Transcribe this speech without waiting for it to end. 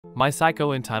My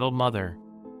psycho entitled mother.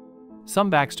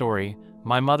 Some backstory: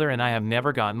 my mother and I have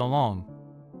never gotten along.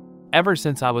 Ever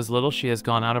since I was little, she has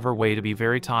gone out of her way to be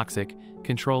very toxic,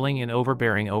 controlling and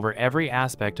overbearing over every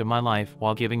aspect of my life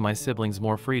while giving my siblings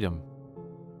more freedom.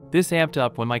 This amped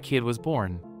up when my kid was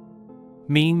born.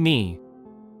 Me.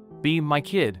 Be my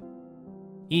kid.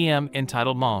 EM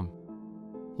entitled mom.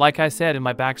 Like I said in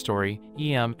my backstory,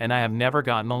 EM and I have never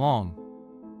gotten along.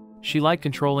 She liked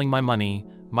controlling my money,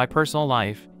 my personal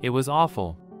life. It was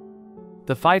awful.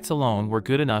 The fights alone were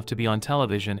good enough to be on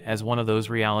television as one of those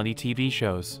reality TV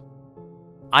shows.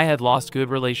 I had lost good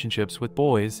relationships with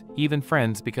boys, even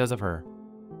friends, because of her.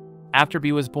 After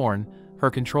B was born, her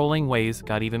controlling ways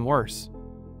got even worse.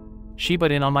 She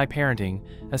butt in on my parenting,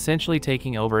 essentially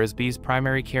taking over as B's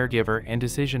primary caregiver and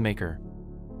decision maker.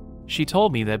 She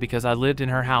told me that because I lived in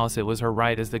her house, it was her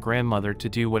right as the grandmother to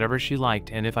do whatever she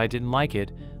liked, and if I didn't like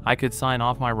it, I could sign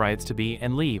off my rights to B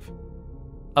and leave.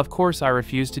 Of course, I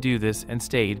refused to do this and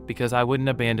stayed because I wouldn't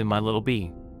abandon my little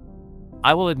B.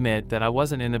 I will admit that I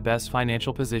wasn't in the best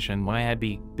financial position when I had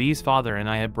B. B's father and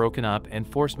I had broken up and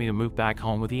forced me to move back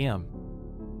home with EM.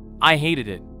 I hated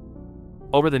it.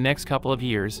 Over the next couple of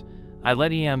years, I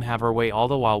let EM have her way, all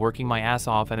the while working my ass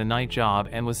off at a night job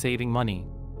and was saving money.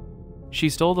 She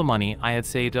stole the money I had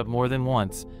saved up more than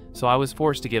once, so I was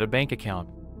forced to get a bank account.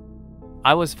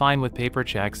 I was fine with paper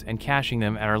checks and cashing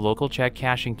them at our local check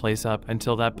cashing place up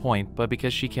until that point, but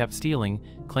because she kept stealing,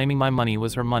 claiming my money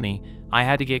was her money, I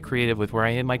had to get creative with where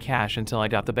I hid my cash until I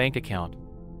got the bank account.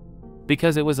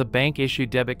 Because it was a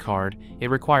bank-issued debit card, it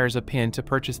requires a PIN to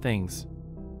purchase things.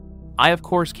 I of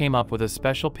course came up with a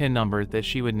special PIN number that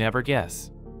she would never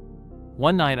guess.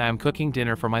 One night I am cooking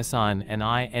dinner for my son and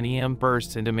EM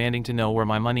bursts in demanding to know where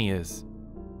my money is.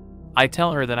 I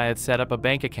tell her that I had set up a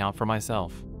bank account for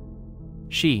myself.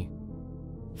 She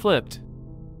flipped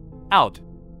out.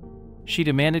 She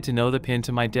demanded to know the PIN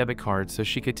to my debit card so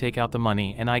she could take out the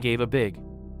money, and I gave a big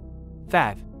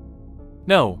fat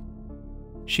no.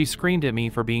 She screamed at me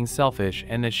for being selfish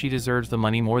and that she deserves the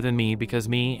money more than me because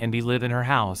me and B live in her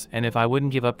house, and if I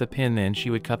wouldn't give up the PIN, then she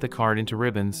would cut the card into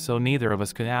ribbons so neither of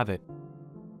us could have it.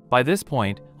 By this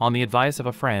point, on the advice of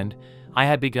a friend, I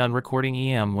had begun recording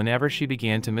EM whenever she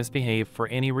began to misbehave for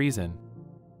any reason.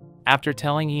 After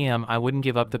telling EM I wouldn't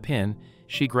give up the PIN,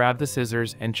 she grabbed the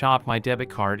scissors and chopped my debit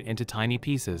card into tiny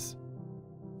pieces.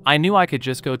 I knew I could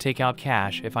just go take out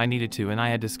cash if I needed to, and I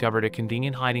had discovered a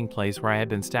convenient hiding place where I had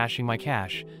been stashing my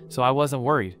cash, so I wasn't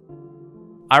worried.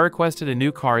 I requested a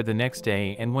new card the next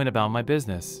day and went about my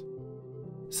business.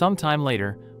 Sometime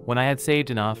later, when I had saved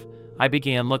enough, I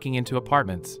began looking into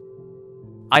apartments.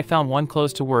 I found one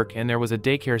close to work, and there was a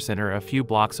daycare center a few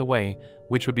blocks away,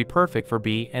 which would be perfect for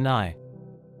B and I.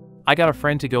 I got a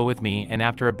friend to go with me, and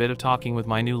after a bit of talking with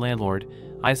my new landlord,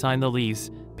 I signed the lease,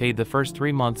 paid the first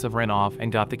 3 months of rent off,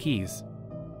 and got the keys.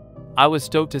 I was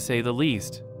stoked to say the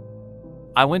least.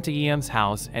 I went to EM's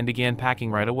house and began packing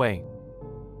right away.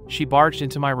 She barged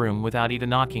into my room without even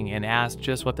knocking and asked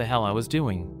just what the hell I was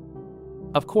doing.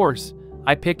 Of course,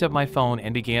 I picked up my phone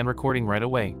and began recording right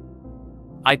away.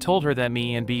 I told her that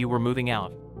me and B were moving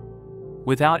out.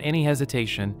 Without any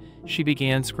hesitation, she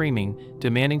began screaming,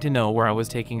 demanding to know where I was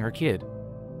taking her kid.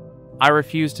 I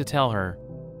refused to tell her.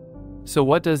 So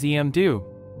what does EM do?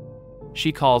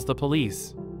 She calls the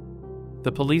police.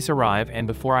 The police arrive, and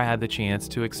before I had the chance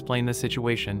to explain the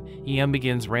situation, EM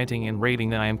begins ranting and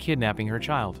raving that I am kidnapping her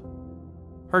child.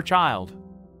 Her child.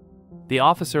 The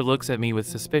officer looks at me with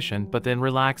suspicion but then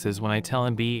relaxes when I tell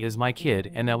him B is my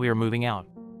kid and that we are moving out.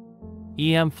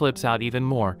 EM flips out even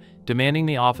more, demanding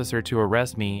the officer to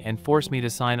arrest me and force me to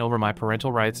sign over my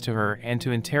parental rights to her and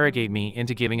to interrogate me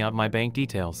into giving up my bank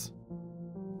details.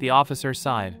 The officer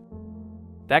sighed.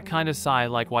 That kind of sigh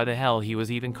like why the hell he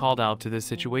was even called out to this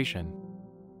situation.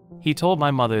 He told my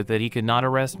mother that he could not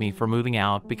arrest me for moving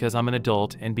out because I'm an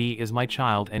adult and B is my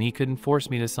child, and he couldn't force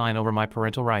me to sign over my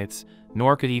parental rights,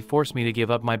 nor could he force me to give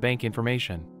up my bank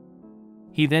information.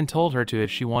 He then told her to,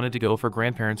 if she wanted to go for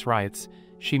grandparents' rights,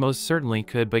 she most certainly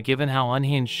could, but given how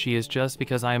unhinged she is just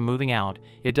because I am moving out,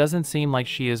 it doesn't seem like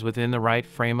she is within the right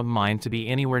frame of mind to be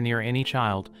anywhere near any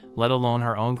child, let alone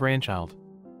her own grandchild.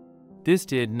 This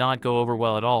did not go over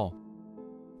well at all.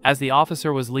 As the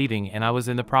officer was leaving and I was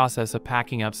in the process of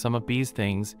packing up some of B's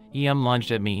things, EM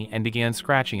lunged at me and began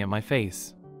scratching at my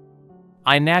face.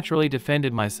 I naturally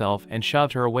defended myself and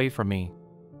shoved her away from me.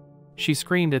 She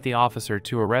screamed at the officer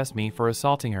to arrest me for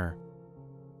assaulting her.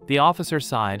 The officer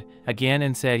sighed again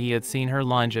and said he had seen her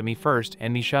lunge at me first,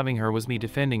 and me shoving her was me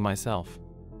defending myself.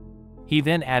 He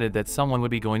then added that someone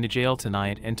would be going to jail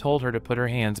tonight and told her to put her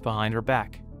hands behind her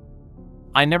back.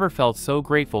 I never felt so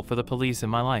grateful for the police in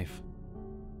my life.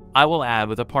 I will add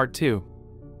with a part 2.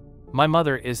 My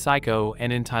mother is psycho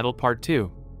and entitled part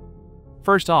 2.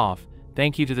 First off,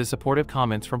 thank you to the supportive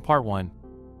comments from part 1.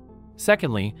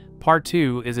 Secondly, part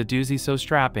 2 is a doozy, so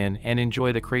strap in and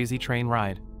enjoy the crazy train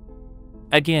ride.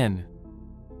 Again.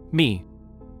 Me.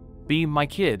 B. My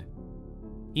kid.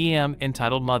 EM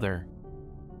entitled Mother.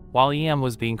 While EM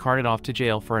was being carted off to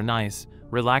jail for a nice,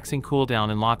 relaxing cool down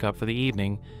and lockup for the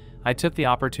evening, I took the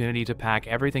opportunity to pack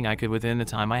everything I could within the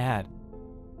time I had.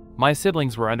 My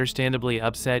siblings were understandably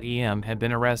upset EM had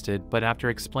been arrested, but after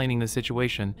explaining the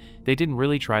situation, they didn't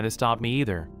really try to stop me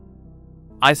either.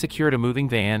 I secured a moving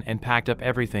van and packed up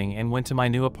everything and went to my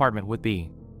new apartment with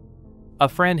B. A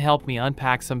friend helped me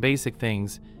unpack some basic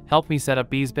things, helped me set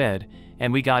up B's bed,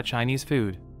 and we got Chinese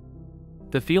food.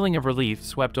 The feeling of relief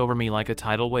swept over me like a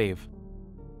tidal wave.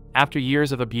 After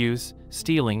years of abuse,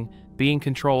 stealing, being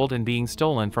controlled and being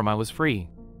stolen from, I was free.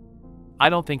 I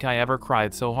don't think I ever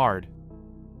cried so hard.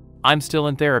 I'm still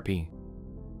in therapy.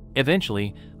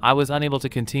 Eventually, I was unable to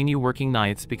continue working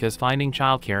nights because finding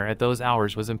childcare at those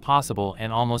hours was impossible,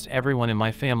 and almost everyone in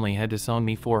my family had disowned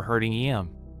me for hurting EM.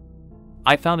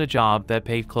 I found a job that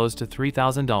paid close to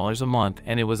 $3,000 a month,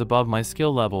 and it was above my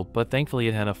skill level, but thankfully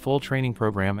it had a full training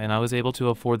program and I was able to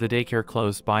afford the daycare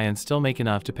close by and still make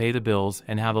enough to pay the bills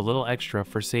and have a little extra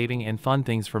for saving and fun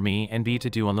things for me and B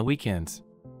to do on the weekends.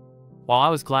 While I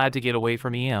was glad to get away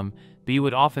from EM, B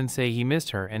would often say he missed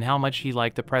her and how much he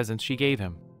liked the presents she gave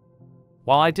him.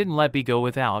 While I didn't let B go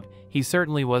without, he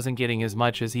certainly wasn't getting as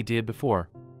much as he did before.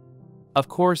 Of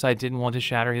course, I didn't want to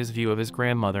shatter his view of his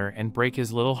grandmother and break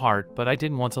his little heart, but I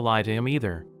didn't want to lie to him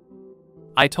either.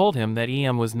 I told him that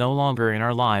EM was no longer in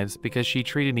our lives because she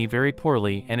treated me very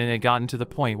poorly and it had gotten to the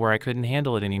point where I couldn't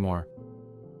handle it anymore.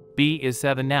 B is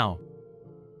 7 now.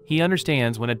 He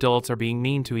understands when adults are being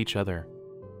mean to each other.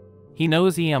 He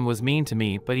knows EM was mean to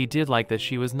me, but he did like that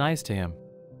she was nice to him.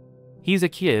 He's a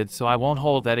kid, so I won't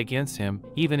hold that against him,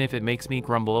 even if it makes me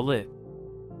grumble a lit.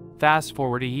 Fast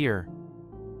forward a year.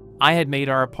 I had made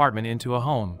our apartment into a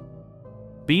home.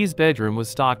 B's bedroom was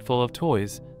stocked full of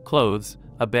toys, clothes,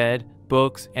 a bed,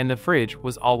 books, and the fridge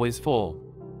was always full.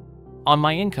 On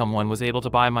my income, one was able to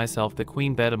buy myself the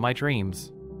queen bed of my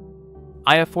dreams.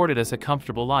 I afforded us a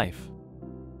comfortable life.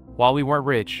 While we weren't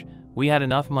rich, we had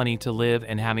enough money to live,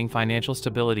 and having financial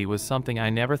stability was something I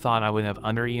never thought I would have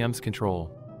under EM's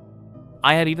control.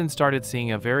 I had even started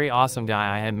seeing a very awesome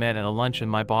guy I had met at a luncheon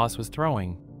my boss was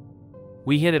throwing.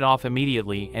 We hit it off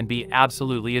immediately, and B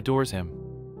absolutely adores him.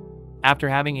 After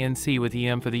having NC with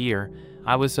EM for the year,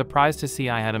 I was surprised to see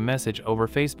I had a message over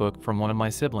Facebook from one of my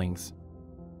siblings.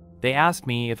 They asked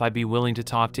me if I'd be willing to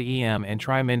talk to EM and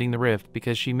try mending the rift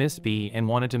because she missed B and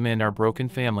wanted to mend our broken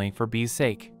family for B's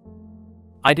sake.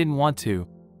 I didn't want to.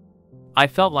 I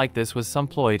felt like this was some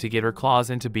ploy to get her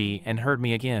claws into B and hurt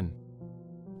me again.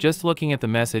 Just looking at the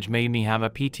message made me have a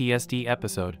PTSD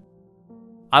episode.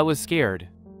 I was scared.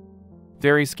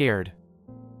 Very scared.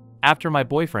 After my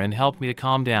boyfriend helped me to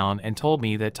calm down and told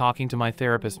me that talking to my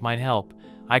therapist might help,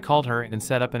 I called her and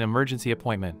set up an emergency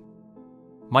appointment.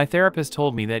 My therapist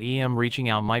told me that EM reaching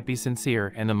out might be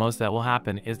sincere and the most that will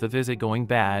happen is the visit going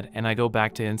bad and I go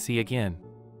back to NC again.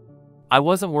 I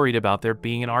wasn't worried about there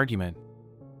being an argument.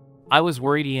 I was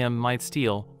worried EM might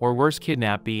steal or worse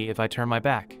kidnap B if I turned my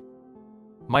back.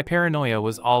 My paranoia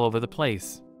was all over the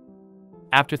place.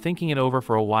 After thinking it over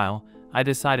for a while, I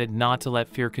decided not to let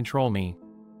fear control me.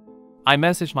 I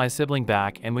messaged my sibling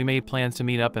back and we made plans to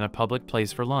meet up in a public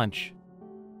place for lunch.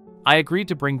 I agreed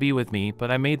to bring B with me,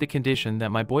 but I made the condition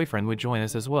that my boyfriend would join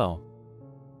us as well.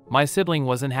 My sibling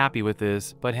wasn't happy with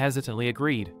this, but hesitantly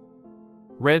agreed.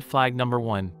 Red flag number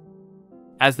 1.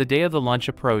 As the day of the lunch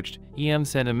approached, EM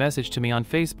sent a message to me on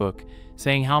Facebook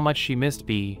saying how much she missed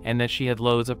B and that she had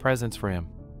loads of presents for him.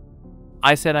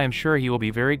 I said I am sure he will be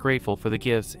very grateful for the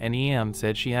gifts, and EM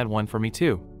said she had one for me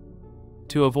too.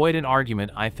 To avoid an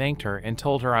argument, I thanked her and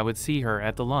told her I would see her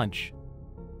at the lunch.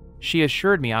 She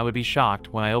assured me I would be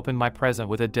shocked when I opened my present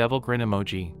with a devil grin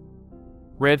emoji.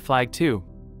 Red flag 2.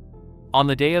 On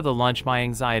the day of the lunch, my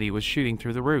anxiety was shooting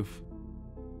through the roof.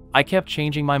 I kept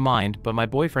changing my mind, but my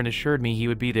boyfriend assured me he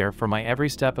would be there for my every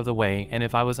step of the way, and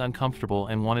if I was uncomfortable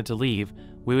and wanted to leave,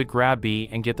 we would grab B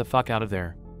and get the fuck out of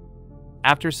there.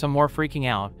 After some more freaking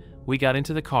out, we got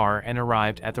into the car and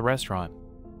arrived at the restaurant.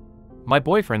 My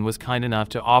boyfriend was kind enough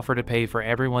to offer to pay for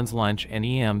everyone's lunch, and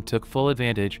EM took full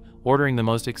advantage, ordering the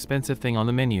most expensive thing on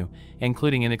the menu,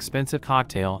 including an expensive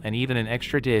cocktail and even an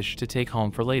extra dish to take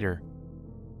home for later.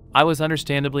 I was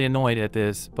understandably annoyed at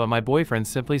this, but my boyfriend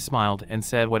simply smiled and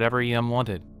said whatever EM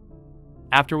wanted.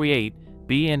 After we ate,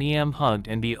 B and EM hugged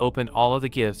and B opened all of the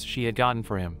gifts she had gotten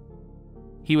for him.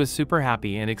 He was super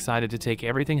happy and excited to take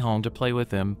everything home to play with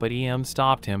them, but EM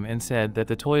stopped him and said that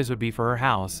the toys would be for her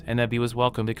house and that B was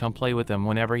welcome to come play with them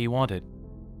whenever he wanted.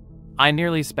 I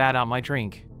nearly spat out my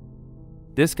drink.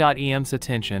 This got EM's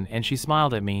attention and she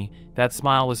smiled at me. That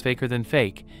smile was faker than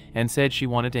fake, and said she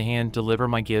wanted to hand deliver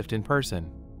my gift in person.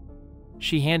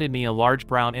 She handed me a large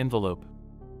brown envelope.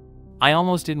 I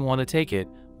almost didn't want to take it,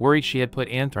 worried she had put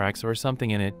anthrax or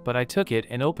something in it, but I took it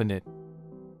and opened it.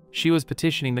 She was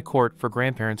petitioning the court for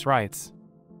grandparents' rights.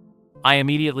 I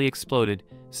immediately exploded,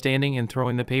 standing and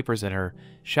throwing the papers at her,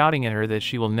 shouting at her that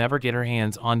she will never get her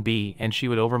hands on B and she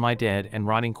would over my dead and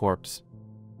rotting corpse.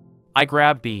 I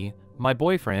grabbed B, my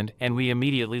boyfriend, and we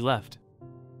immediately left.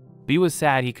 B was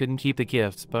sad he couldn't keep the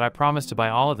gifts, but I promised to buy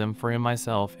all of them for him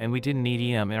myself, and we didn't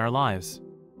need EM in our lives.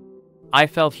 I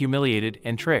felt humiliated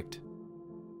and tricked.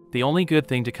 The only good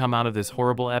thing to come out of this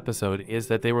horrible episode is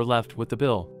that they were left with the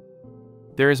bill.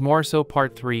 There is more, so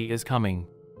part 3 is coming.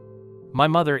 My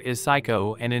Mother is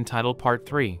Psycho and entitled part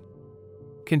 3.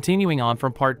 Continuing on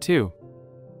from part 2.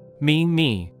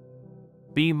 Me.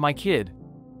 B, my kid.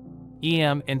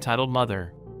 EM entitled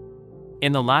Mother.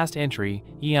 In the last entry,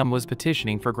 EM was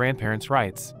petitioning for grandparents'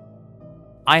 rights.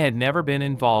 I had never been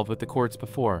involved with the courts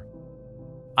before.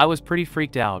 I was pretty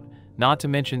freaked out, not to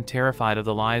mention terrified of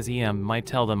the lies EM might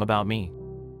tell them about me.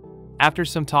 After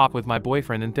some talk with my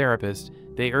boyfriend and therapist,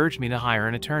 they urged me to hire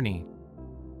an attorney.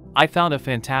 I found a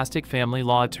fantastic family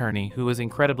law attorney who was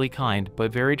incredibly kind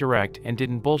but very direct and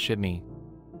didn't bullshit me.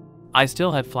 I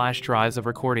still had flash drives of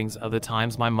recordings of the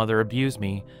times my mother abused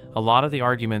me, a lot of the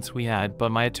arguments we had,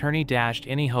 but my attorney dashed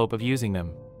any hope of using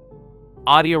them.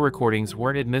 Audio recordings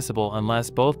weren't admissible unless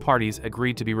both parties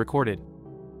agreed to be recorded.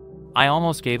 I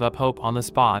almost gave up hope on the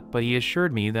spot, but he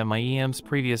assured me that my EM's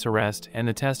previous arrest and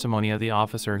the testimony of the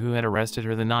officer who had arrested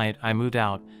her the night I moved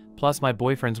out, plus my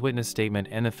boyfriend's witness statement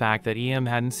and the fact that EM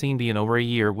hadn't seen B in over a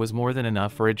year, was more than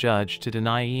enough for a judge to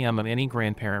deny EM of any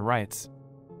grandparent rights.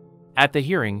 At the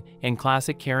hearing, in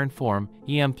classic Karen form,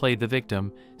 EM played the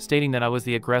victim, stating that I was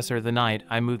the aggressor the night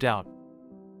I moved out.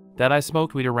 That I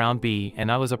smoked weed around B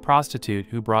and I was a prostitute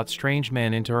who brought strange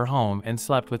men into her home and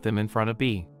slept with them in front of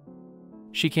B.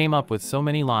 She came up with so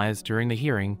many lies during the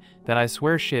hearing that I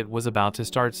swear shit was about to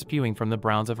start spewing from the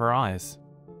browns of her eyes.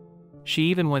 She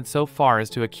even went so far as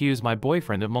to accuse my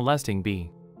boyfriend of molesting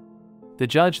B. The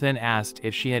judge then asked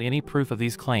if she had any proof of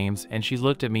these claims, and she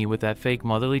looked at me with that fake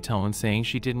motherly tone, saying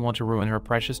she didn't want to ruin her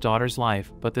precious daughter's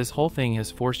life, but this whole thing has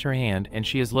forced her hand and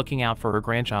she is looking out for her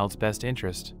grandchild's best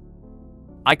interest.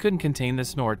 I couldn't contain the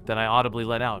snort that I audibly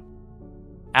let out.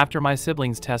 After my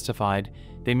siblings testified,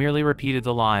 they merely repeated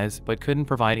the lies but couldn't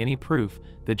provide any proof.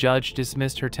 The judge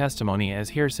dismissed her testimony as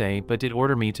hearsay but did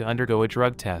order me to undergo a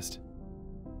drug test.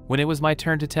 When it was my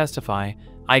turn to testify,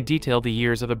 I detailed the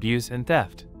years of abuse and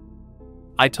theft.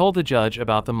 I told the judge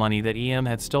about the money that EM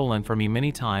had stolen from me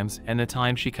many times and the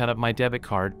time she cut up my debit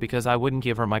card because I wouldn't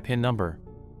give her my PIN number.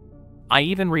 I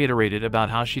even reiterated about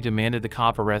how she demanded the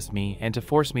cop arrest me and to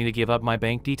force me to give up my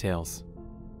bank details.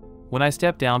 When I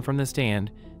stepped down from the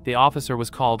stand, the officer was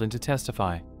called in to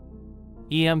testify.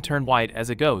 EM turned white as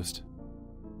a ghost.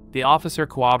 The officer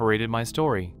corroborated my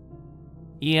story.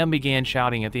 EM began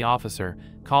shouting at the officer,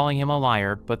 calling him a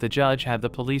liar, but the judge had the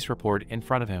police report in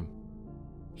front of him.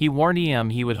 He warned EM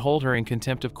he would hold her in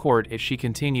contempt of court if she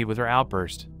continued with her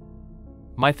outburst.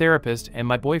 My therapist and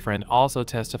my boyfriend also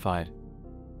testified.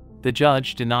 The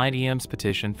judge denied EM's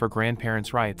petition for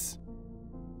grandparents' rights.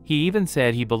 He even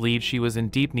said he believed she was in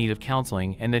deep need of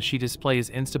counseling and that she displays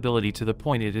instability to the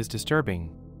point it is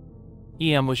disturbing.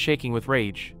 EM was shaking with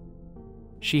rage.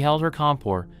 She held her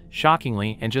composure,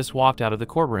 shockingly, and just walked out of the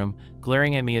courtroom,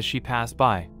 glaring at me as she passed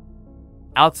by.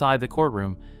 Outside the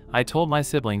courtroom, I told my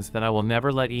siblings that I will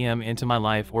never let EM into my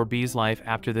life or B's life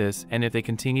after this, and if they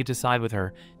continue to side with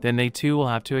her, then they too will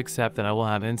have to accept that I will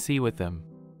have NC with them.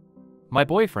 My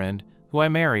boyfriend, who I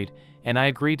married, and I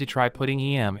agreed to try putting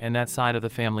EM and that side of the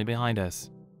family behind us.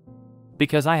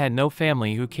 Because I had no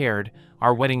family who cared,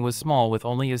 our wedding was small with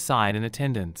only his side in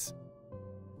attendance.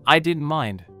 I didn't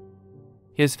mind.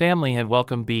 His family had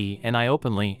welcomed B and I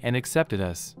openly and accepted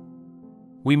us.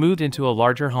 We moved into a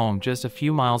larger home just a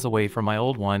few miles away from my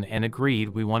old one and agreed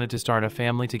we wanted to start a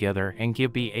family together and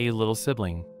give B a little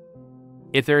sibling.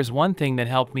 If there is one thing that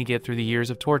helped me get through the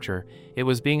years of torture, it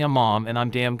was being a mom, and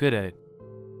I'm damn good at it.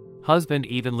 Husband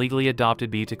even legally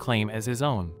adopted B to claim as his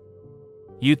own.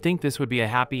 You'd think this would be a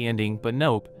happy ending, but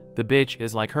nope, the bitch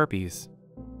is like herpes.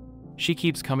 She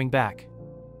keeps coming back.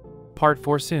 Part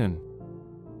 4 soon.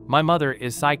 My Mother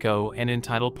is Psycho and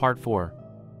entitled Part 4.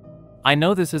 I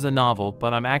know this is a novel,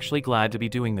 but I'm actually glad to be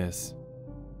doing this.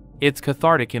 It's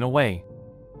cathartic in a way.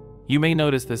 You may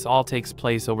notice this all takes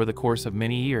place over the course of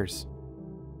many years.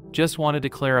 Just wanted to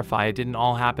clarify it didn't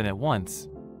all happen at once.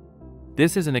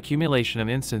 This is an accumulation of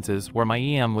instances where my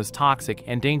EM was toxic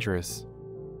and dangerous.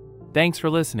 Thanks for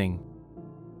listening.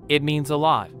 It means a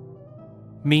lot.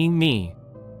 Me.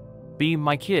 Be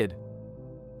my kid.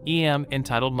 EM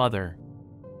entitled Mother.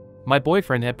 My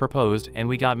boyfriend had proposed and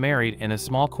we got married in a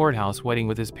small courthouse wedding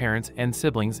with his parents and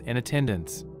siblings in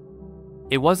attendance.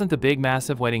 It wasn't the big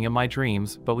massive wedding of my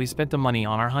dreams, but we spent the money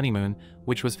on our honeymoon,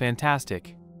 which was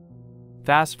fantastic.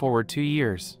 Fast forward 2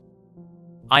 years.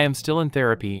 I am still in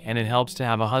therapy and it helps to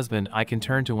have a husband I can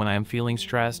turn to when I am feeling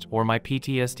stressed or my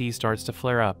PTSD starts to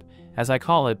flare up, as I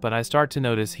call it, but I start to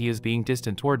notice he is being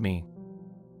distant toward me.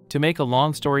 To make a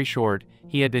long story short,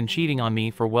 he had been cheating on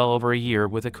me for well over a year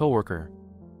with a coworker.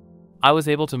 I was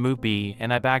able to move B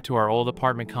and I back to our old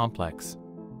apartment complex.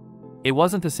 It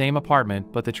wasn't the same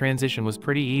apartment, but the transition was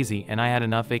pretty easy and I had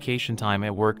enough vacation time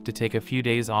at work to take a few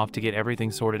days off to get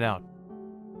everything sorted out.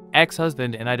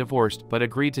 Ex-husband and I divorced but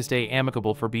agreed to stay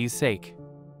amicable for B's sake.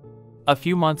 A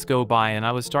few months go by and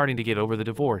I was starting to get over the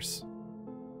divorce.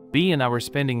 B and I were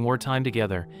spending more time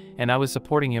together and I was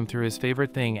supporting him through his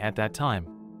favorite thing at that time.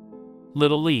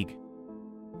 Little League.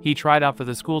 He tried out for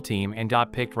the school team and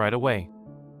got picked right away.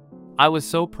 I was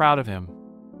so proud of him.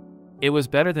 It was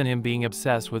better than him being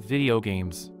obsessed with video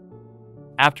games.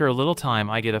 After a little time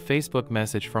I get a Facebook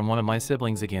message from one of my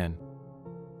siblings again.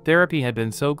 Therapy had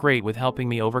been so great with helping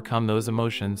me overcome those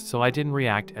emotions, so I didn't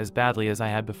react as badly as I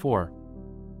had before.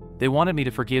 They wanted me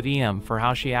to forgive EM for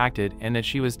how she acted and that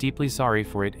she was deeply sorry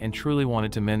for it and truly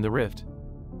wanted to mend the rift.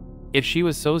 If she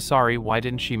was so sorry, why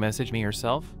didn't she message me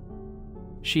herself?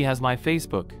 She has my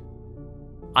Facebook.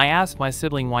 I asked my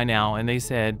sibling why now and they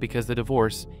said because the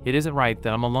divorce, it isn't right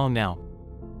that I'm alone now.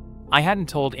 I hadn't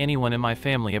told anyone in my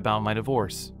family about my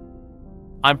divorce.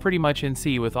 I'm pretty much in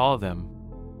C with all of them.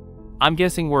 I'm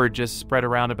guessing word just spread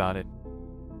around about it.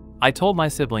 I told my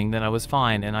sibling that I was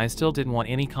fine and I still didn't want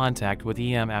any contact with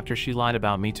EM after she lied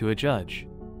about me to a judge.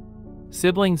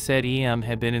 Sibling said EM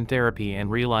had been in therapy and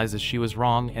realized that she was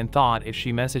wrong and thought if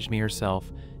she messaged me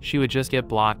herself, she would just get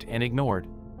blocked and ignored.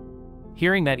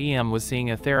 Hearing that EM was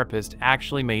seeing a therapist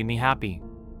actually made me happy.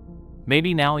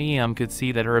 Maybe now EM could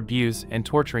see that her abuse and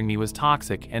torturing me was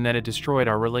toxic and that it destroyed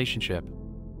our relationship.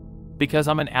 Because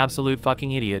I'm an absolute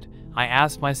fucking idiot, I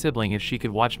asked my sibling if she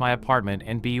could watch my apartment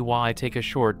and be while I take a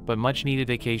short but much needed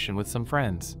vacation with some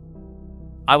friends.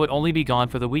 I would only be gone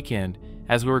for the weekend,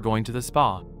 as we were going to the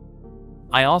spa.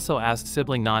 I also asked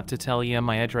sibling not to tell EM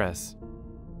my address.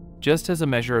 Just as a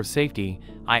measure of safety,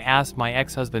 I asked my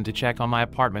ex-husband to check on my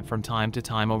apartment from time to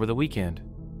time over the weekend.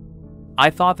 I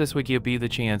thought this would give B the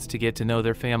chance to get to know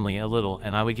their family a little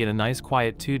and I would get a nice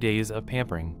quiet 2 days of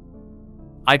pampering.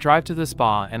 I drive to the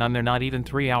spa and I'm there not even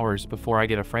 3 hours before I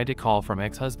get a frantic call from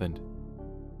ex-husband.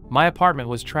 My apartment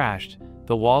was trashed,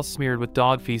 the walls smeared with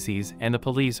dog feces, and the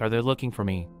police are there looking for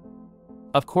me.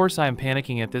 Of course I am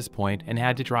panicking at this point and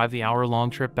had to drive the hour-long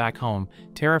trip back home,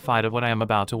 terrified of what I am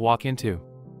about to walk into.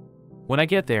 When I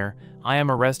get there, I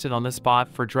am arrested on the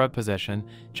spot for drug possession,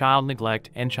 child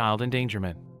neglect, and child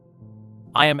endangerment.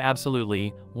 I am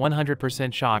absolutely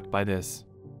 100% shocked by this.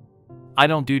 I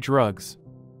don't do drugs.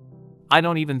 I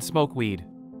don't even smoke weed.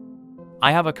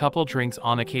 I have a couple drinks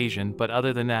on occasion, but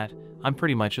other than that, I'm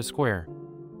pretty much a square.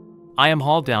 I am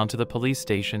hauled down to the police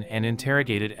station and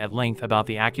interrogated at length about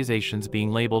the accusations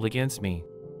being labeled against me.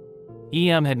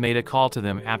 EM had made a call to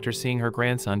them after seeing her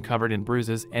grandson covered in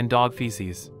bruises and dog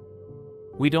feces.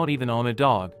 We don't even own a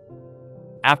dog.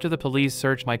 After the police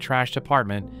searched my trashed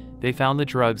apartment, they found the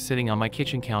drugs sitting on my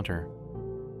kitchen counter.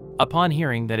 Upon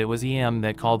hearing that it was EM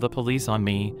that called the police on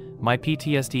me, my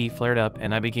PTSD flared up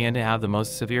and I began to have the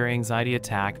most severe anxiety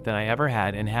attack that I ever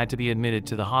had and had to be admitted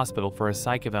to the hospital for a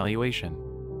psych evaluation.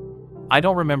 I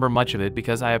don't remember much of it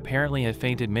because I apparently had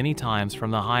fainted many times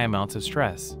from the high amounts of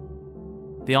stress.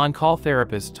 The on-call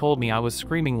therapist told me I was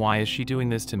screaming, "Why is she doing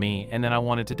this to me?" and that I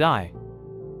wanted to die.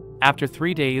 After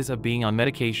 3 days of being on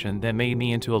medication that made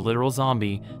me into a literal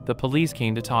zombie, the police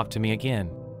came to talk to me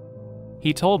again.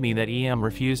 He told me that EM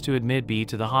refused to admit B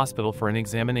to the hospital for an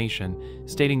examination,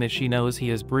 stating that she knows he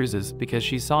has bruises because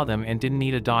she saw them and didn't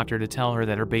need a doctor to tell her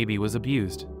that her baby was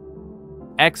abused.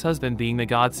 Ex-husband, being the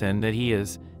godsend that he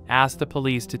is, asked the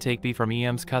police to take B from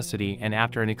EM's custody, and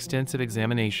after an extensive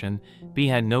examination, B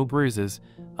had no bruises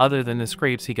other than the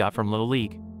scrapes he got from Little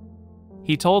League.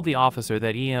 He told the officer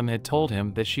that EM had told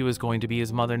him that she was going to be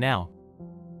his mother now.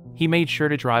 He made sure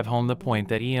to drive home the point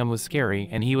that EM was scary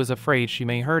and he was afraid she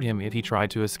may hurt him if he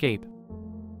tried to escape.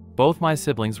 Both my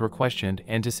siblings were questioned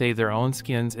and to save their own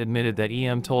skins admitted that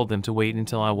EM told them to wait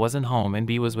until I wasn't home and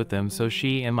B was with them so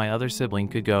she and my other sibling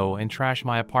could go and trash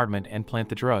my apartment and plant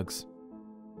the drugs.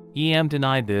 EM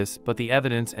denied this, but the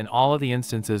evidence and all of the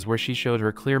instances where she showed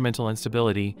her clear mental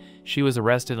instability, she was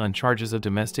arrested on charges of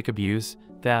domestic abuse,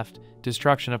 theft,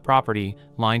 destruction of property,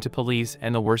 lying to police,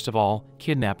 and the worst of all,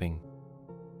 kidnapping.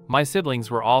 My siblings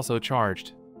were also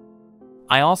charged.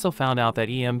 I also found out that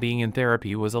EM being in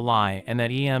therapy was a lie and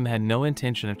that EM had no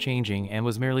intention of changing and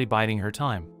was merely biding her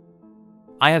time.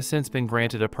 I have since been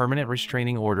granted a permanent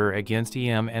restraining order against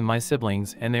EM and my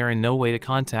siblings, and they are in no way to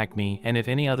contact me, and if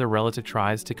any other relative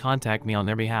tries to contact me on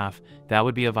their behalf, that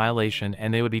would be a violation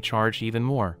and they would be charged even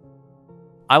more.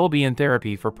 I will be in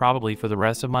therapy for probably the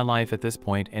rest of my life at this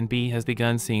point, and B has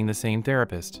begun seeing the same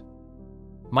therapist.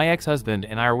 My ex-husband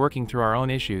and I are working through our own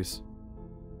issues.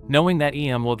 Knowing that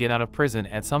EM will get out of prison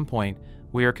at some point,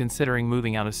 we are considering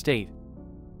moving out of state.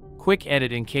 Quick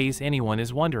edit in case anyone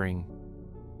is wondering.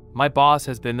 My boss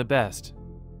has been the best.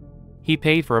 He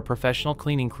paid for a professional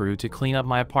cleaning crew to clean up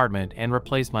my apartment and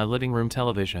replace my living room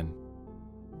television.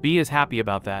 B is happy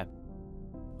about that.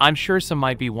 I'm sure some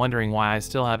might be wondering why I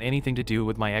still have anything to do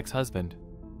with my ex-husband.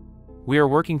 We are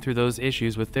working through those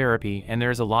issues with therapy and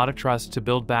there is a lot of trust to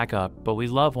build back up, but we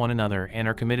love one another and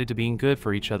are committed to being good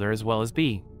for each other as well as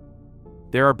B.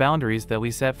 There are boundaries that we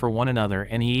set for one another,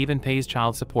 and he even pays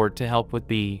child support to help with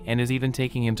B and is even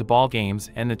taking him to ball games,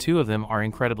 and the two of them are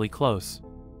incredibly close.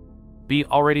 B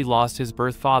already lost his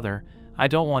birth father. I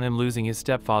don't want him losing his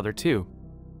stepfather too.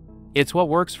 It's what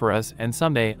works for us, and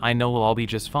someday I know we'll all be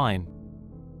just fine.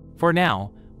 For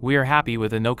now, we are happy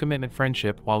with a no-commitment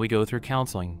friendship while we go through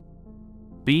counseling.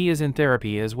 B is in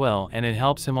therapy as well, and it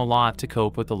helps him a lot to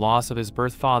cope with the loss of his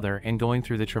birth father and going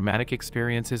through the traumatic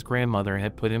experience his grandmother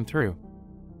had put him through.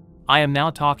 I am now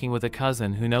talking with a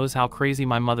cousin who knows how crazy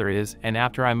my mother is, and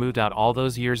after I moved out all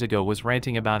those years ago was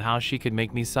ranting about how she could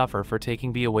make me suffer for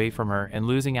taking B away from her and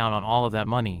losing out on all of that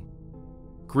money.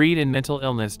 Greed and mental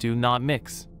illness do not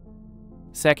mix.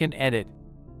 Second edit.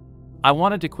 I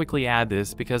wanted to quickly add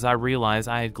this because I realized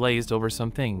I had glazed over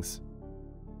some things.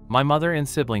 My mother and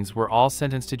siblings were all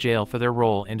sentenced to jail for their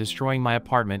role in destroying my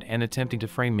apartment and attempting to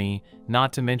frame me,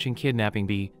 not to mention kidnapping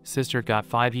B. Sister got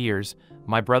 5 years,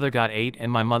 my brother got 8,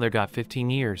 and my mother got 15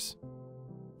 years.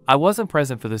 I wasn't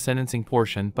present for the sentencing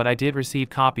portion, but I did receive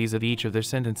copies of each of their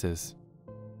sentences.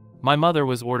 My mother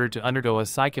was ordered to undergo a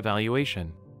psych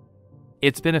evaluation.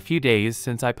 It's been a few days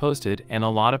since I posted, and a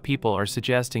lot of people are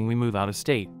suggesting we move out of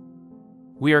state.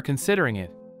 We are considering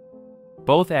it.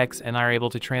 Both X and I are able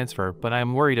to transfer, but I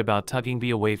am worried about tugging B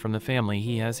away from the family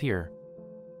he has here.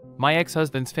 My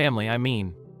ex-husband's family, I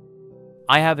mean.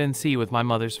 I have NC with my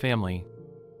mother's family.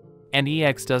 And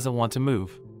EX doesn't want to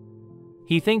move.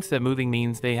 He thinks that moving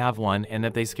means they have one and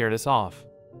that they scared us off.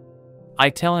 I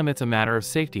tell him it's a matter of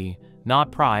safety,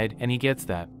 not pride, and he gets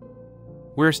that.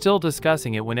 We're still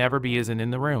discussing it whenever B isn't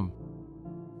in the room.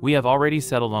 We have already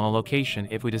settled on a location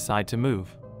if we decide to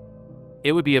move.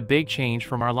 It would be a big change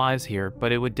from our lives here,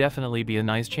 but it would definitely be a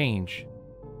nice change.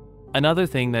 Another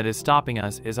thing that is stopping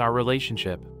us is our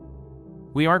relationship.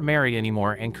 We aren't married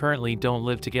anymore and currently don't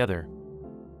live together.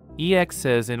 EX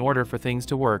says in order for things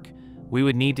to work, we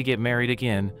would need to get married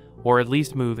again, or at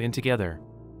least move in together.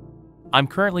 I'm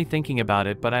currently thinking about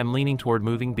it, but I'm leaning toward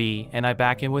moving B and I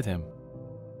back in with him.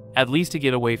 At least to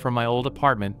get away from my old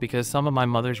apartment because some of my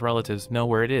mother's relatives know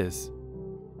where it is.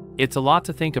 It's a lot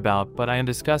to think about, but I am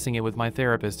discussing it with my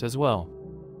therapist as well.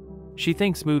 She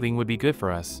thinks moving would be good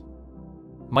for us.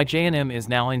 My J&M is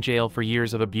now in jail for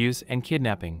years of abuse and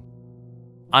kidnapping.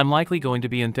 I'm likely going to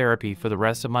be in therapy for the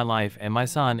rest of my life, and my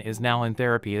son is now in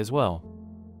therapy as well.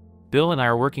 Bill and I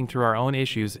are working through our own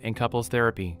issues in couples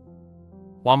therapy.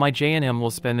 While my J&M will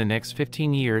spend the next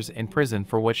 15 years in prison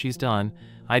for what she's done,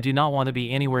 I do not want to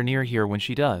be anywhere near here when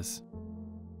she does.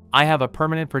 I have a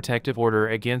permanent protective order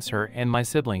against her and my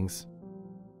siblings.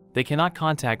 They cannot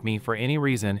contact me for any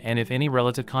reason, and if any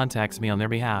relative contacts me on their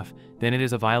behalf, then it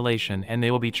is a violation and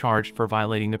they will be charged for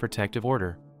violating the protective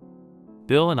order.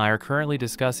 Bill and I are currently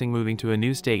discussing moving to a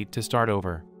new state to start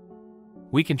over.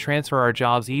 We can transfer our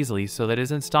jobs easily, so that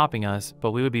isn't stopping us,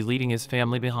 but we would be leaving his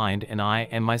family behind, and I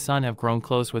and my son have grown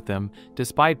close with them,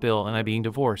 despite Bill and I being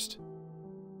divorced.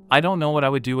 I don't know what I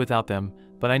would do without them,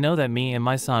 but I know that me and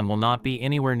my son will not be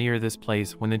anywhere near this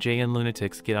place when the JN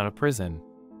lunatics get out of prison.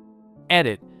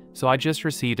 Edit. So I just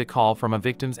received a call from a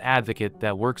victim's advocate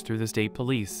that works through the state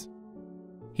police.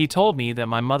 He told me that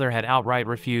my mother had outright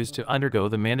refused to undergo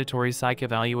the mandatory psych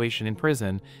evaluation in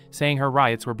prison, saying her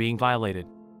rights were being violated.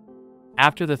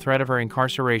 After the threat of her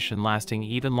incarceration lasting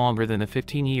even longer than the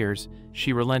 15 years,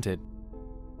 she relented.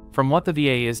 From what the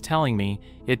VA is telling me,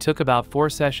 it took about 4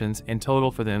 sessions in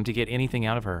total for them to get anything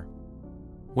out of her.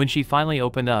 When she finally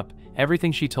opened up,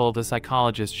 everything she told the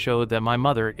psychologist showed that my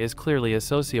mother is clearly a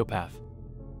sociopath.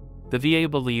 The VA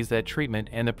believes that treatment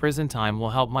and the prison time will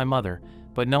help my mother,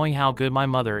 but knowing how good my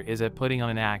mother is at putting on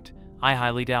an act, I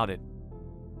highly doubt it.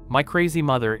 My crazy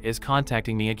mother is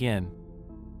contacting me again.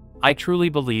 I truly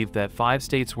believed that 5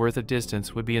 states worth of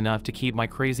distance would be enough to keep my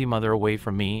crazy mother away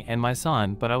from me and my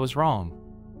son, but I was wrong.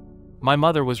 My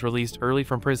mother was released early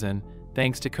from prison,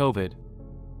 thanks to COVID.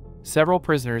 Several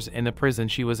prisoners in the prison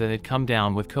she was in had come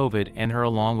down with COVID, and her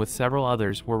along with several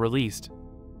others were released.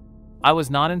 I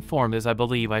was not informed as I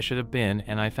believe I should have been,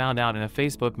 and I found out in a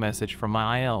Facebook message from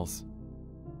my ILs.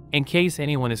 In case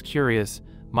anyone is curious,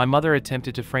 my mother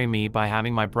attempted to frame me by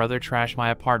having my brother trash my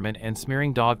apartment and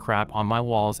smearing dog crap on my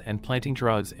walls and planting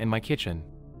drugs in my kitchen.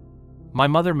 My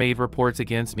mother made reports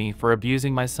against me for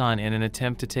abusing my son in an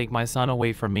attempt to take my son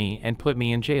away from me and put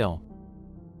me in jail.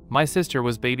 My sister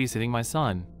was babysitting my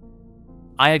son.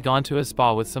 I had gone to a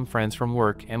spa with some friends from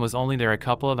work and was only there a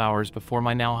couple of hours before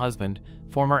my now husband,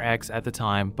 former ex at the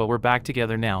time but we're back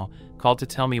together now, called to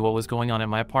tell me what was going on at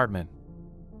my apartment.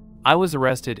 I was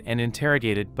arrested and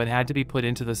interrogated but had to be put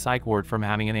into the psych ward from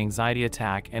having an anxiety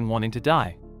attack and wanting to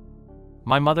die.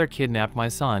 My mother kidnapped my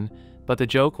son, but the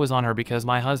joke was on her because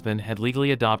my husband had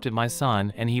legally adopted my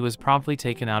son and he was promptly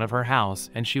taken out of her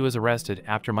house, and she was arrested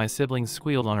after my siblings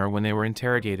squealed on her when they were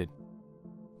interrogated.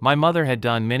 My mother had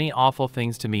done many awful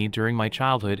things to me during my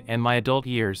childhood and my adult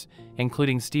years,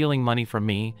 including stealing money from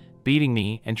me, beating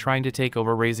me, and trying to take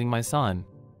over raising my son.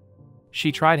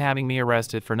 She tried having me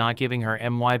arrested for not giving her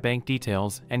MY bank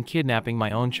details and kidnapping my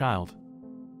own child.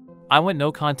 I went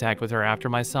no contact with her after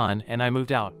my son and I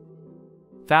moved out.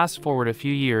 Fast forward a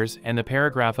few years and the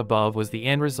paragraph above was the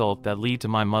end result that led to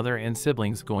my mother and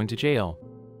siblings going to jail.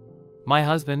 My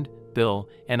husband, Bill,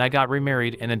 and I got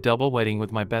remarried in a double wedding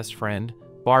with my best friend,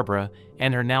 Barbara,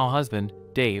 and her now husband,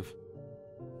 Dave.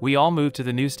 We all moved to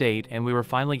the new state and we were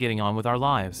finally getting on with our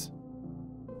lives.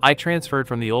 I transferred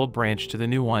from the old branch to the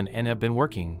new one and have been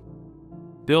working.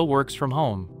 Bill works from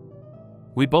home.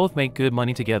 We both make good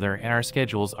money together and our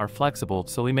schedules are flexible,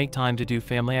 so we make time to do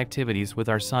family activities with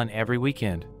our son every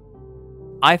weekend.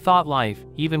 I thought life,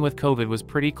 even with COVID, was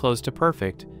pretty close to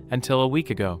perfect until a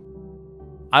week ago.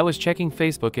 I was checking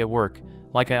Facebook at work,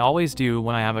 like I always do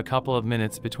when I have a couple of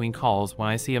minutes between calls, when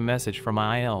I see a message from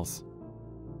my ILs.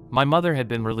 My mother had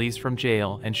been released from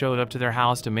jail and showed up to their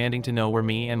house demanding to know where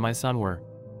me and my son were.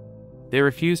 They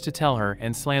refused to tell her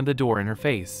and slammed the door in her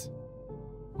face.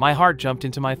 My heart jumped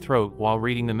into my throat while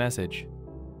reading the message.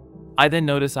 I then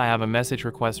notice I have a message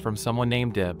request from someone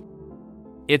named Deb.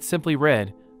 It simply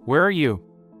read, "Where are you?"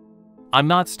 I'm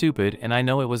not stupid and I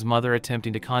know it was mother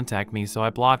attempting to contact me, so I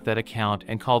blocked that account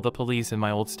and called the police in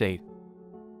my old state.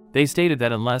 They stated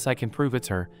that unless I can prove it's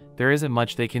her, there isn't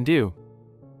much they can do.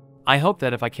 I hope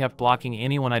that if I kept blocking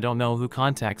anyone I don't know who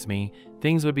contacts me,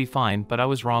 things would be fine, but I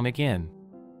was wrong again.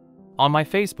 On my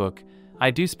Facebook,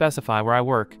 I do specify where I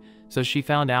work, so she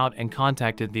found out and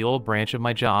contacted the old branch of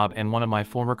my job and one of my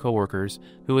former coworkers,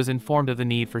 who was informed of the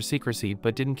need for secrecy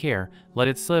but didn't care, let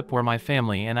it slip where my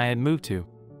family and I had moved to.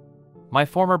 My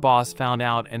former boss found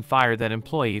out and fired that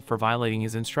employee for violating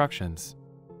his instructions.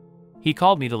 He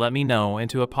called me to let me know and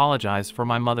to apologize for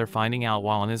my mother finding out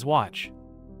while on his watch.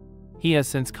 He has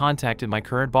since contacted my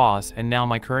current boss, and now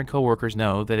my current coworkers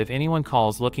know that if anyone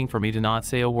calls looking for me, to not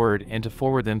say a word and to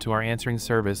forward them to our answering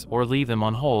service or leave them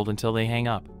on hold until they hang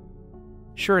up.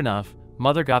 Sure enough,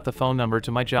 mother got the phone number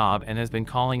to my job and has been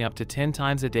calling up to 10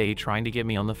 times a day trying to get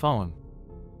me on the phone.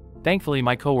 Thankfully,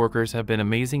 my coworkers have been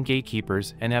amazing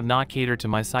gatekeepers and have not catered to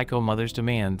my psycho mother's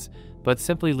demands, but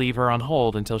simply leave her on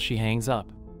hold until she hangs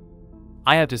up.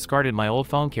 I have discarded my old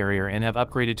phone carrier and have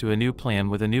upgraded to a new plan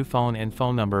with a new phone and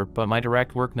phone number, but my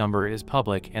direct work number is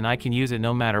public and I can use it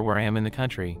no matter where I am in the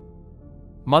country.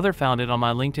 Mother found it on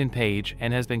my LinkedIn page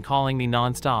and has been calling me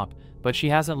non-stop, but she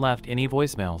hasn't left any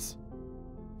voicemails.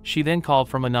 She then called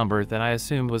from a number that I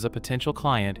assumed was a potential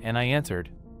client and I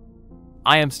answered.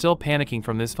 I am still panicking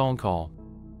from this phone call.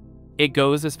 It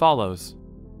goes as follows.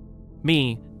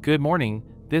 Me, good morning,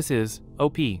 this is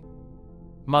OP.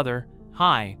 Mother,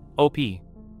 hi, OP.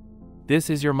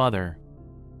 This is your mother.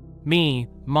 Me,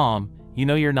 Mom, you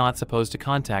know you're not supposed to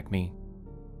contact me.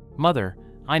 Mother,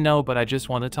 I know, but I just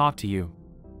want to talk to you.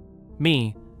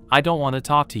 Me, I don't want to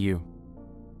talk to you.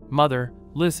 Mother,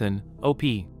 listen, OP.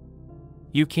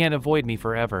 You can't avoid me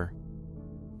forever.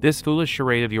 This foolish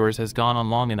charade of yours has gone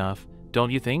on long enough, don't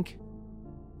you think?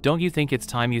 Don't you think it's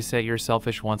time you set your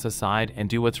selfish wants aside and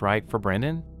do what's right for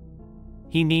Brendan?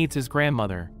 He needs his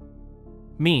grandmother.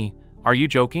 Me, are you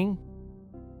joking?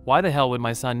 Why the hell would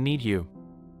my son need you?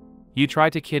 You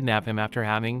tried to kidnap him after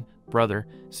having, brother,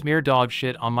 smear dog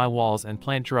shit on my walls and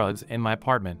plant drugs in my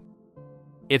apartment.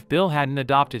 If Bill hadn't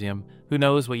adopted him, who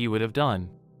knows what you would have done?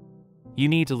 You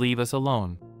need to leave us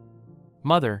alone.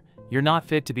 Mother, you're not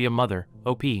fit to be a mother,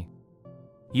 OP.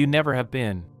 You never have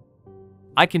been.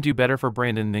 I can do better for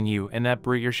Brandon than you and that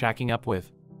brute you're shacking up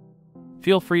with.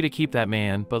 Feel free to keep that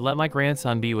man, but let my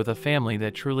grandson be with a family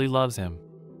that truly loves him.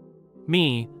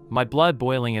 Me, my blood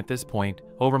boiling at this point,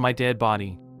 over my dead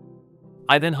body.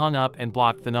 I then hung up and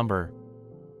blocked the number.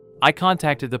 I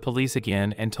contacted the police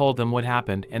again and told them what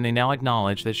happened, and they now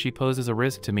acknowledge that she poses a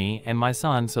risk to me and my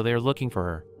son, so they are looking for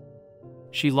her.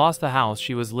 She lost the house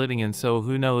she was living in, so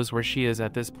who knows where she is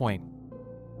at this point.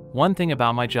 One thing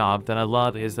about my job that I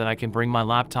love is that I can bring my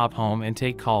laptop home and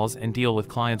take calls and deal with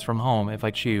clients from home if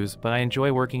I choose, but I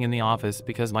enjoy working in the office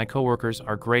because my coworkers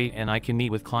are great and I can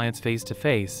meet with clients face to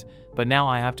face, but now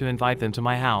I have to invite them to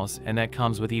my house, and that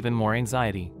comes with even more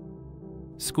anxiety.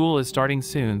 School is starting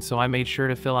soon, so I made sure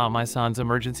to fill out my son's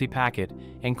emergency packet,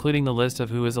 including the list of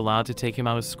who is allowed to take him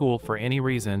out of school for any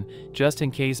reason, just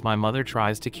in case my mother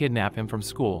tries to kidnap him from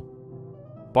school.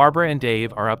 Barbara and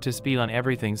Dave are up to speed on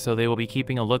everything, so they will be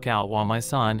keeping a lookout while my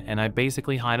son and I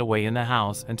basically hide away in the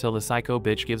house until the psycho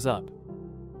bitch gives up.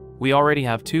 We already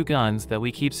have 2 guns that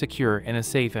we keep secure in a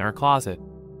safe in our closet.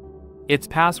 It's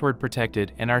password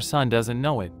protected and our son doesn't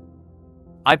know it.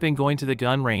 I've been going to the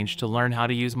gun range to learn how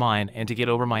to use mine and to get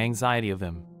over my anxiety of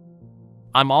them.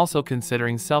 I'm also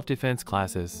considering self-defense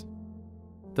classes.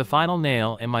 The final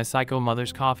nail in my psycho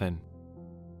mother's coffin.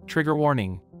 Trigger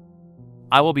warning.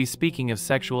 I will be speaking of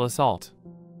sexual assault.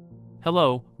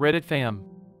 Hello, Reddit fam.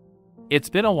 It's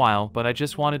been a while, but I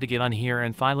just wanted to get on here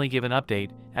and finally give an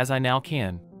update, as I now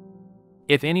can.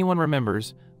 If anyone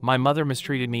remembers, my mother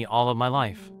mistreated me all of my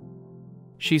life.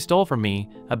 She stole from me,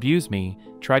 abused me,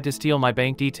 tried to steal my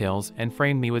bank details, and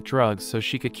framed me with drugs so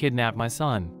she could kidnap my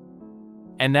son.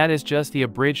 And that is just the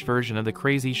abridged version of the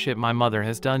crazy shit my mother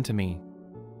has done to me.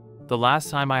 The last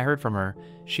time I heard from her,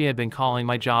 she had been calling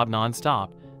my job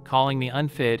non-stop, calling me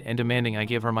unfit and demanding I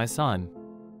give her my son.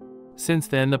 Since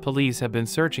then, the police have been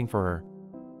searching for her.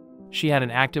 She had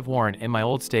an active warrant in my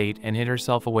old state and hid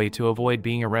herself away to avoid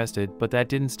being arrested, but that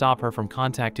didn't stop her from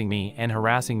contacting me and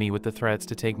harassing me with the threats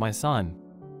to take my son.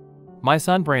 My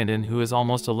son Brandon, who is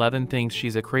almost 11, thinks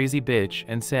she's a crazy bitch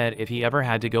and said if he ever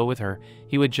had to go with her,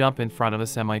 he would jump in front of a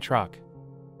semi-truck.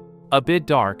 A bit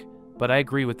dark, but I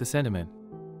agree with the sentiment.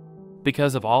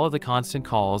 Because of all of the constant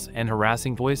calls and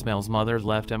harassing voicemails mother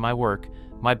left at my work,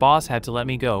 my boss had to let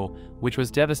me go, which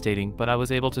was devastating, but I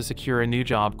was able to secure a new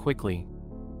job quickly.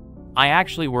 I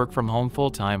actually work from home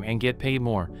full-time and get paid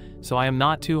more, so I am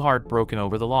not too heartbroken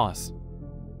over the loss.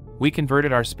 We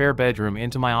converted our spare bedroom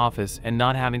into my office, and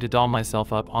not having to doll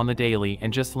myself up on the daily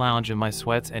and just lounge in my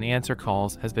sweats and answer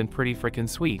calls has been pretty frickin'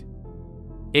 sweet.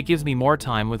 It gives me more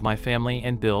time with my family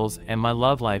and bills, and my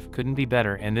love life couldn't be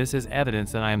better, and this is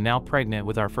evidence that I am now pregnant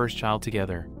with our first child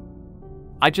together.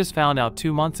 I just found out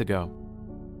 2 months ago.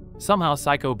 Somehow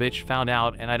psycho bitch found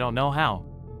out, and I don't know how.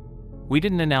 We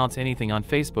didn't announce anything on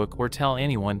Facebook or tell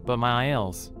anyone but my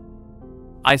ILs.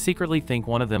 I secretly think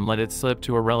one of them let it slip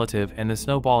to a relative, and the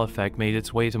snowball effect made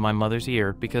its way to my mother's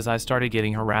ear because I started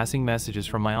getting harassing messages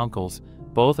from my uncles,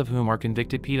 both of whom are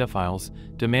convicted pedophiles,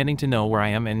 demanding to know where I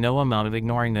am, and no amount of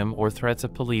ignoring them or threats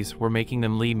of police were making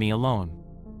them leave me alone.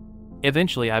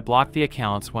 Eventually I blocked the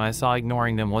accounts when I saw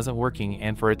ignoring them wasn't working,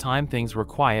 and for a time things were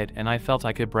quiet and I felt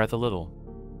I could breathe a little.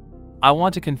 I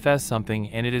want to confess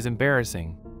something, and it is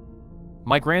embarrassing.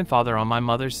 My grandfather on my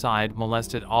mother's side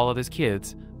molested all of his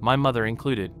kids, my mother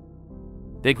included.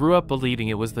 They grew up believing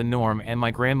it was the norm, and my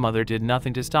grandmother did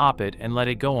nothing to stop it and let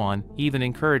it go on, even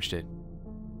encouraged it.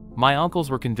 My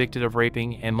uncles were convicted of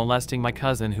raping and molesting my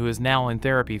cousin, who is now in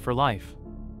therapy for life.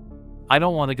 I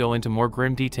don't want to go into more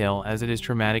grim detail as it is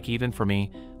traumatic even for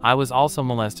me. I was also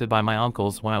molested by my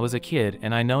uncles when I was a kid,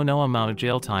 and I know no amount of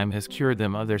jail time has cured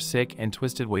them of their sick and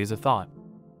twisted ways of thought.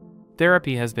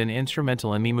 Therapy has been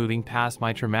instrumental in me moving past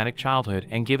my traumatic childhood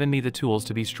and given me the tools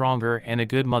to be stronger and a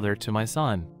good mother to my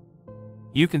son.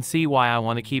 You can see why I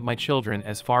want to keep my children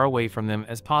as far away from them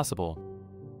as possible.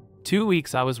 2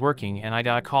 weeks I was working and I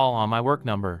got a call on my work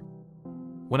number.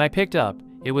 When I picked up,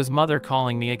 it was mother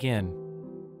calling me again.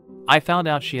 I found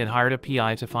out she had hired a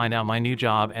PI to find out my new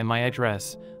job and my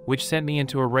address, which sent me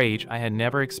into a rage I had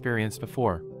never experienced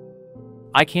before.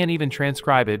 I can't even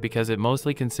transcribe it because it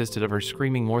mostly consisted of her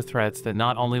screaming more threats that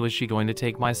not only was she going to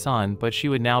take my son, but she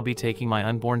would now be taking my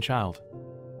unborn child.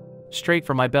 Straight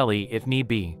from my belly if need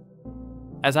be.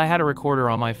 As I had a recorder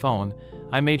on my phone,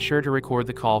 I made sure to record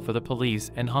the call for the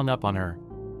police and hung up on her.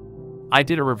 I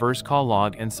did a reverse call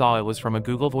log and saw it was from a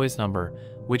Google Voice number,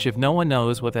 which if no one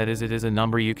knows what that is, it is a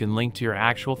number you can link to your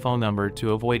actual phone number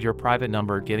to avoid your private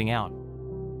number getting out.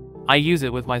 I use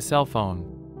it with my cell phone.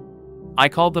 I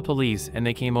called the police and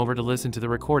they came over to listen to the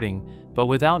recording, but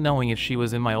without knowing if she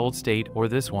was in my old state or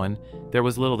this one, there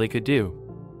was little they could do.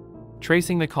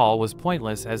 Tracing the call was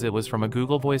pointless as it was from a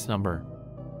Google Voice number.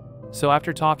 So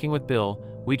after talking with Bill,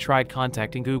 we tried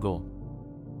contacting Google.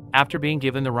 After being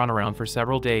given the runaround for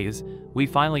several days, we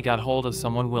finally got hold of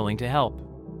someone willing to help.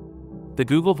 The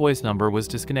Google Voice number was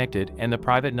disconnected and the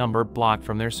private number blocked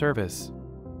from their service.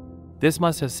 This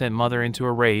must have sent Mother into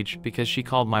a rage because she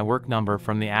called my work number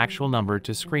from the actual number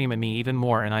to scream at me even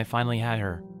more, and I finally had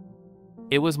her.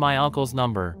 It was my uncle's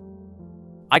number.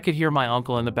 I could hear my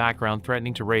uncle in the background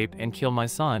threatening to rape and kill my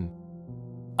son.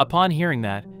 Upon hearing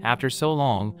that, after so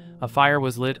long, a fire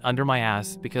was lit under my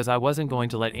ass because I wasn't going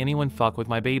to let anyone fuck with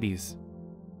my babies.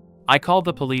 I called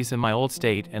the police in my old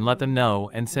state and let them know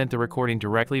and sent the recording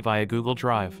directly via Google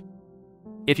Drive.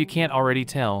 If you can't already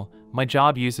tell, my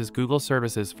job uses Google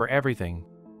services for everything.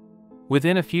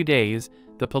 Within a few days,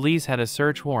 the police had a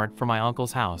search warrant for my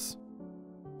uncle's house.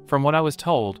 From what I was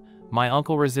told, my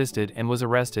uncle resisted and was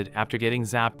arrested after getting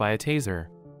zapped by a taser.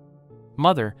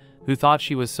 Mother, who thought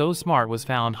she was so smart, was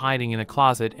found hiding in a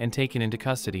closet and taken into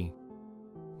custody.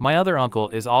 My other uncle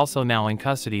is also now in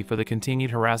custody for the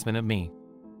continued harassment of me.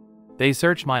 They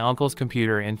searched my uncle's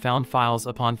computer and found files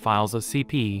upon files of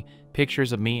CP,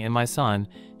 pictures of me and my son,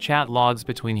 chat logs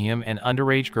between him and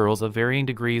underage girls of varying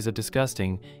degrees of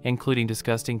disgusting, including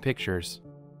disgusting pictures.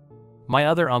 My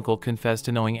other uncle confessed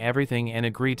to knowing everything and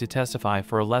agreed to testify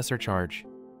for a lesser charge.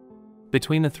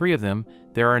 Between the three of them,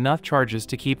 there are enough charges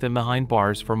to keep them behind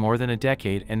bars for more than a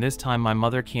decade, and this time my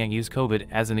mother can't use COVID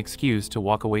as an excuse to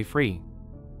walk away free.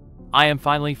 I am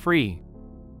finally free.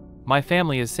 My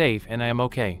family is safe and I am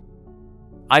okay.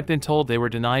 I've been told they were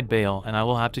denied bail and I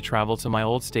will have to travel to my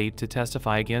old state to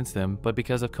testify against them, but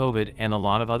because of COVID and a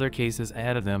lot of other cases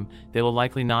ahead of them, they will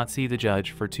likely not see the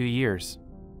judge for 2 years.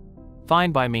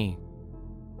 Fine by me.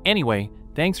 Anyway,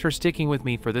 thanks for sticking with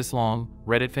me for this long,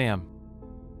 Reddit fam.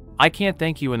 I can't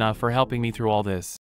thank you enough for helping me through all this.